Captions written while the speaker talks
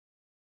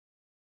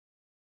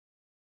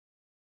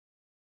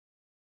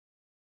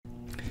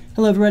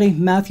Hello everybody,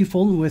 Matthew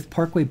Fulton with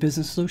Parkway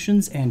Business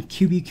Solutions and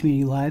QB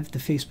Community Live, the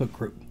Facebook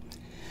group.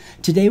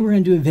 Today we're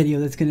going to do a video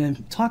that's going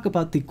to talk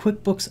about the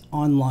QuickBooks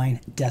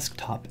Online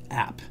Desktop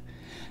App.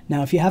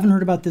 Now if you haven't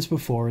heard about this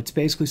before, it's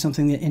basically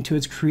something that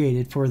Intuit's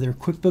created for their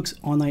QuickBooks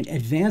Online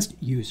Advanced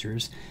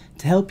users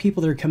to help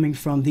people that are coming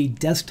from the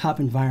desktop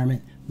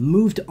environment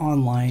move to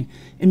online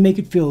and make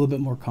it feel a little bit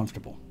more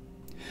comfortable.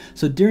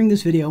 So during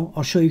this video,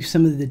 I'll show you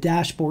some of the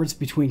dashboards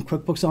between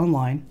QuickBooks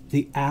Online,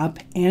 the app,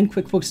 and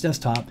QuickBooks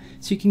Desktop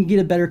so you can get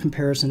a better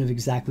comparison of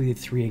exactly the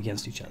three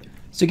against each other.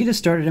 So to get us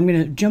started, I'm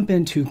going to jump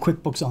into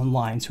QuickBooks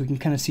Online so we can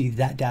kind of see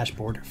that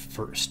dashboard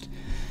first.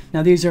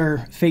 Now these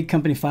are fake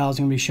company files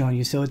I'm going to be showing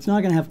you, so it's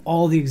not going to have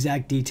all the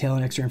exact detail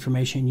and extra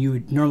information you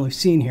would normally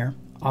see in here,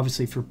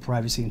 obviously for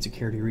privacy and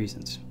security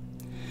reasons.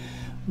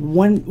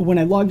 When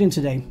I logged in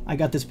today, I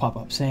got this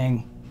pop-up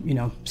saying,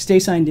 stay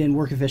signed in,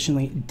 work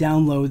efficiently,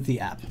 download the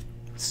app.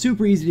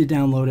 Super easy to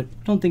download it.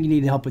 Don't think you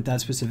need help with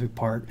that specific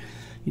part.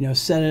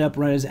 Set it up,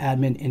 run as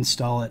admin,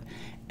 install it,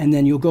 and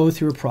then you'll go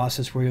through a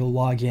process where you'll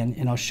log in,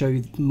 and I'll show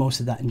you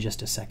most of that in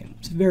just a second.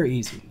 It's very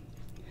easy.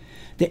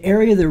 The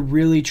area they're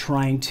really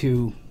trying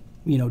to,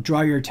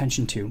 draw your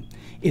attention to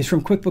is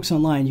from QuickBooks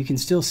Online. You can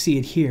still see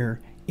it here.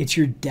 It's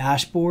your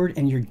dashboard,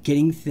 and you're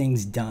getting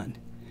things done.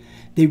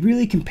 They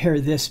really compare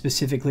this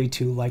specifically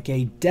to like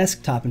a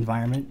desktop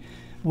environment,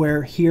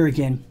 where here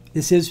again,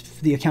 this is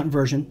the accountant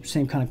version,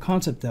 same kind of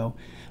concept though,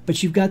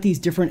 but you've got these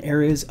different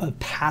areas of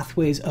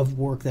pathways of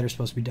work that are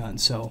supposed to be done.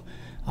 So,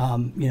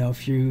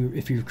 if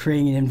you're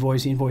creating an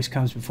invoice, the invoice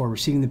comes before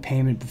receiving the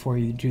payment, before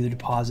you do the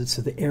deposit.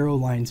 So the arrow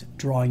lines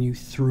drawing you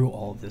through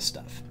all of this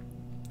stuff.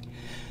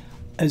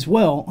 As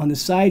well, on the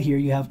side here,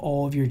 you have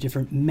all of your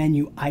different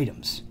menu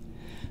items.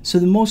 So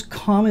the most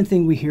common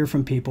thing we hear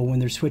from people when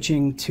they're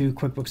switching to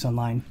QuickBooks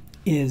Online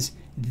is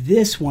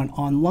this one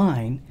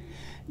online.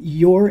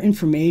 Your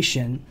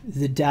information,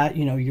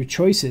 your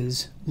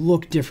choices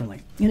look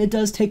differently. And it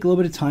does take a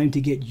little bit of time to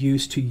get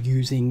used to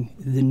using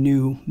the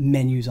new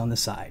menus on the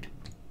side.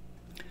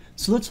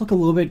 So let's look a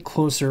little bit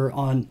closer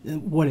on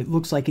what it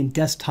looks like in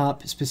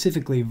desktop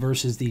specifically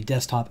versus the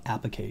desktop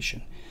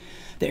application.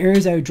 The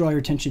areas I would draw your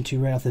attention to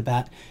right off the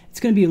bat, it's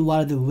going to be a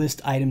lot of the list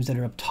items that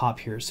are up top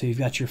here. So you've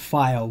got your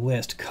file,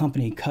 list,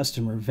 company,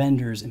 customer,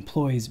 vendors,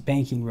 employees,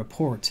 banking,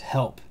 reports,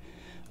 help.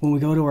 When we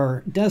go to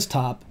our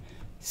desktop,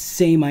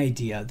 same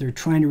idea. They're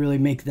trying to really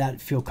make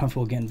that feel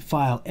comfortable again.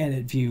 File,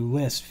 edit, view,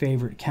 list,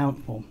 favorite,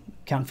 count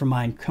for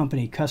mine,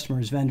 company,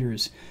 customers,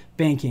 vendors,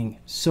 banking,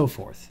 so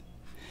forth.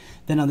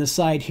 Then on the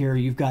side here,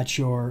 you've got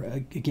your,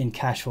 again,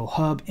 cash flow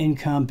hub,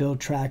 income, bill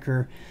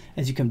tracker.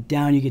 As you come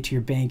down, you get to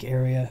your bank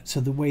area. So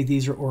the way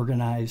these are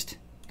organized,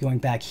 going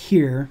back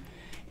here,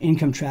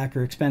 income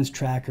tracker, expense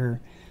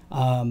tracker,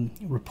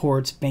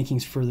 reports,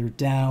 banking's further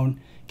down,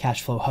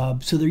 cash flow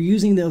hub. So they're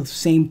using the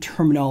same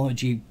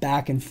terminology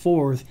back and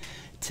forth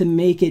to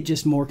make it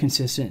just more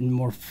consistent and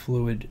more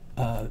fluid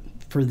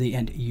for the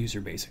end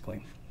user,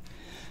 basically.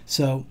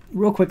 So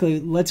real quickly,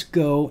 let's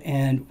go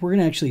and we're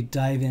going to actually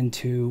dive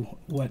into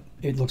what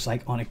it looks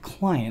like on a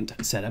client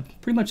setup.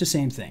 Pretty much the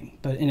same thing,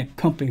 but in a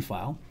company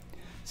file.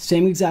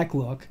 Same exact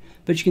look,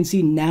 but you can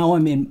see now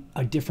I'm in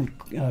a different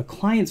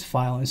client's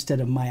file instead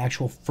of my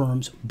actual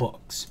firm's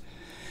books.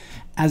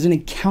 As an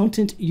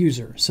accountant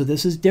user, so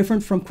this is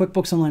different from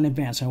QuickBooks Online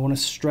Advanced. I want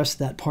to stress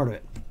that part of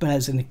it. But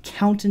as an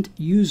accountant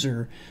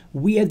user,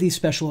 we have these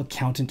special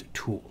accountant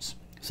tools.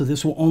 So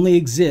this will only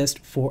exist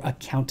for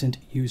accountant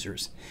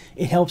users.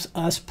 It helps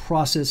us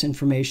process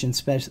information,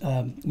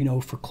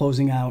 for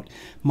closing out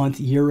month,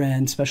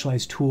 year-end,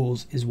 specialized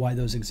tools is why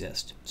those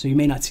exist. So you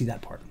may not see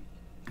that part.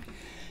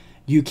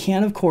 You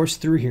can, of course,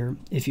 through here,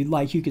 if you'd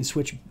like, you can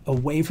switch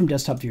away from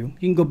desktop view.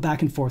 You can go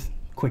back and forth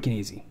quick and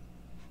easy.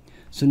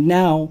 So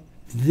now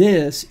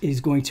this is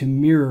going to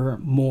mirror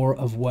more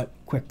of what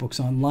QuickBooks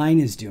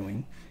Online is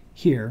doing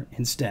here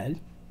instead.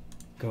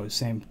 Go the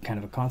same kind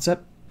of a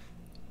concept.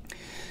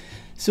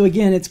 So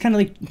again, it's kind of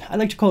like, I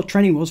like to call it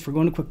training wheels for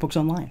going to QuickBooks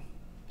Online.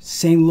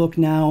 Same look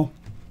now,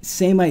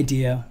 same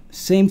idea,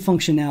 same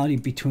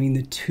functionality between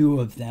the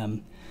two of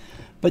them.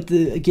 But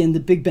again,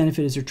 the big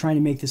benefit is they're trying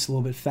to make this a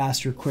little bit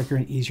faster, quicker,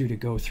 and easier to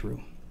go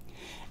through.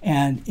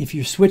 And if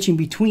you're switching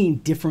between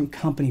different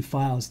company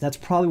files, that's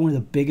probably one of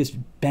the biggest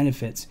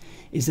benefits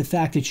is the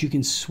fact that you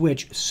can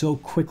switch so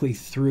quickly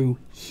through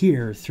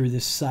here, through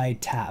this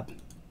side tab.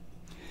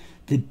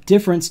 The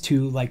difference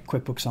to like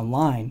QuickBooks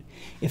Online,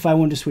 if I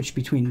wanted to switch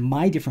between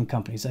my different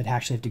companies, I'd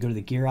actually have to go to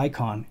the gear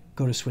icon,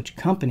 go to switch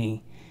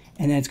company,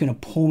 and then it's going to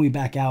pull me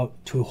back out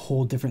to a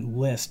whole different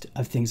list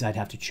of things I'd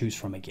have to choose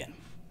from again.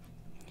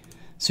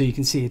 So you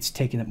can see it's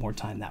taking up more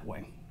time that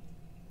way.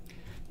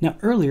 Now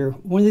earlier,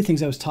 one of the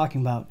things I was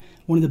talking about,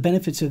 one of the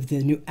benefits of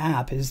the new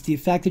app is the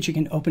fact that you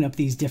can open up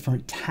these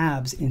different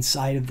tabs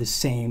inside of the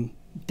same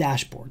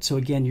dashboard. So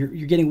again, you're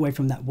getting away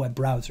from that web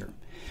browser.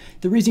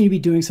 The reason you'd be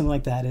doing something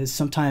like that is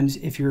sometimes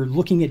if you're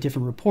looking at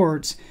different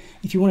reports,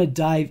 if you want to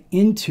dive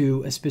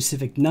into a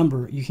specific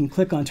number, you can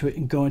click onto it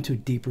and go into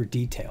deeper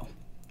detail.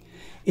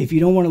 If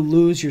you don't want to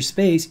lose your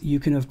space, you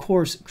can of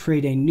course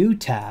create a new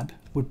tab,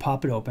 would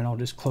pop it open. I'll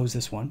just close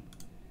this one.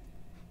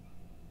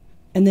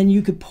 And then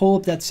you could pull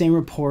up that same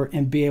report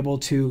and be able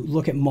to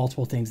look at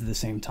multiple things at the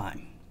same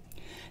time.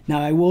 Now,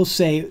 I will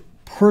say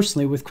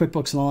personally with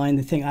QuickBooks Online,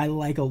 the thing I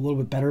like a little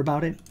bit better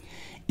about it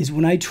is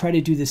when I try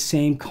to do the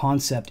same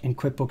concept in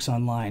QuickBooks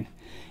Online,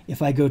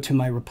 if I go to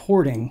my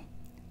reporting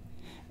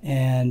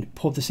and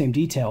pull up the same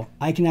detail,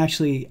 I can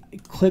actually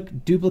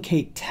click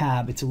duplicate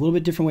tab. It's a little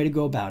bit different way to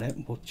go about it.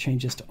 We'll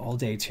change this to all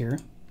dates here.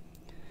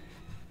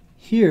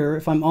 Here,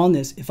 if I'm on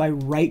this, if I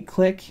right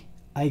click,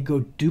 I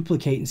go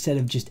duplicate instead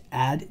of just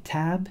add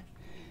tab.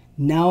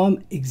 Now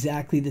I'm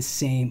exactly the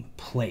same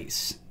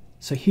place.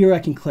 So here I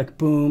can click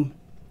boom,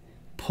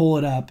 pull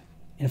it up,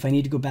 and if I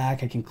need to go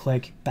back, I can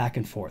click back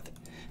and forth.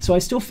 So I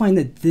still find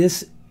that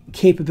this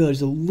capability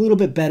is a little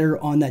bit better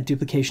on that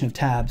duplication of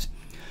tabs,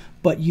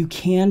 but you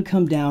can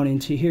come down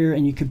into here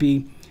and you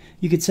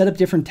could set up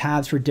different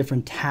tabs for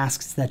different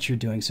tasks that you're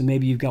doing. So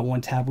maybe you've got one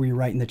tab where you're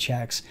writing the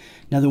checks,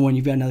 another one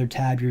you've got another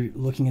tab you're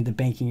looking at the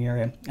banking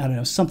area. I don't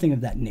know, something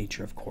of that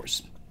nature, of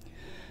course.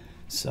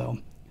 So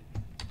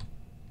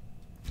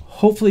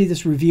hopefully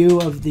this review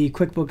of the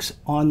QuickBooks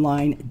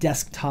Online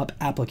Desktop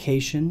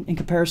application in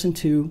comparison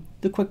to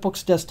the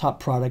QuickBooks Desktop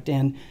product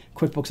and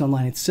QuickBooks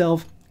Online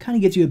itself kind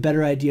of gives you a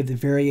better idea of the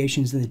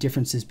variations and the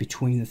differences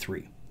between the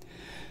three.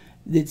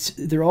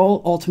 They're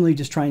all ultimately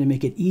just trying to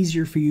make it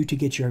easier for you to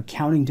get your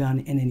accounting done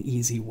in an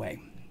easy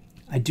way.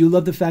 I do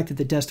love the fact that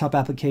the desktop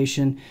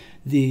application,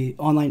 the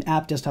online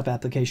app desktop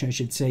application, I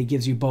should say,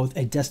 gives you both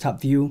a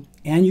desktop view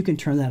and you can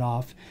turn that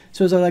off.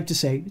 So as I like to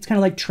say, it's kind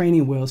of like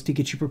training wheels to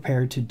get you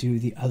prepared to do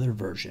the other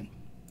version.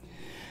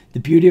 The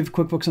beauty of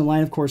QuickBooks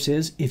Online, of course,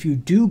 is if you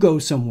do go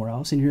somewhere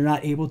else and you're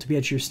not able to be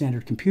at your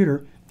standard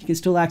computer, you can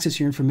still access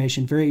your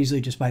information very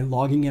easily just by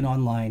logging in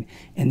online,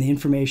 and the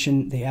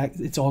information,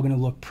 it's all going to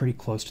look pretty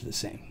close to the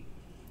same.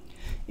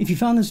 If you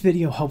found this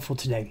video helpful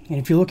today, and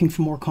if you're looking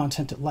for more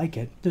content like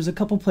it, there's a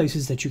couple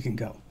places that you can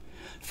go.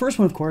 First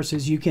one, of course,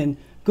 is you can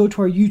go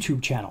to our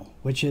YouTube channel,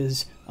 which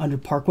is under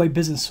Parkway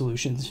Business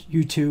Solutions,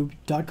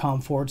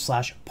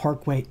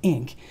 youtube.com/Parkway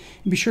Inc.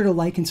 And be sure to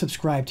like and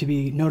subscribe to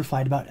be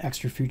notified about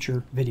extra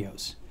future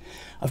videos.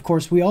 Of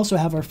course, we also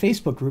have our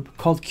Facebook group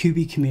called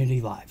QB Community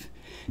Live.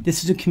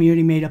 This is a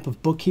community made up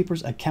of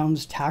bookkeepers,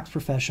 accountants, tax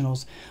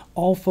professionals,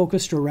 all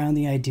focused around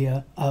the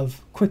idea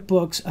of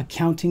QuickBooks,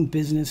 accounting,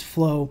 business,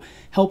 flow,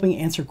 helping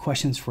answer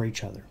questions for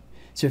each other.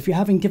 So if you're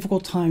having a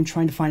difficult time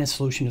trying to find a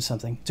solution to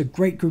something, it's a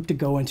great group to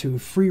go into, a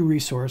free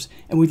resource,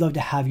 and we'd love to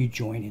have you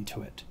join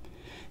into it.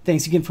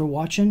 Thanks again for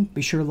watching.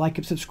 Be sure to like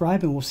and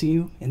subscribe, and we'll see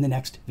you in the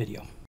next video.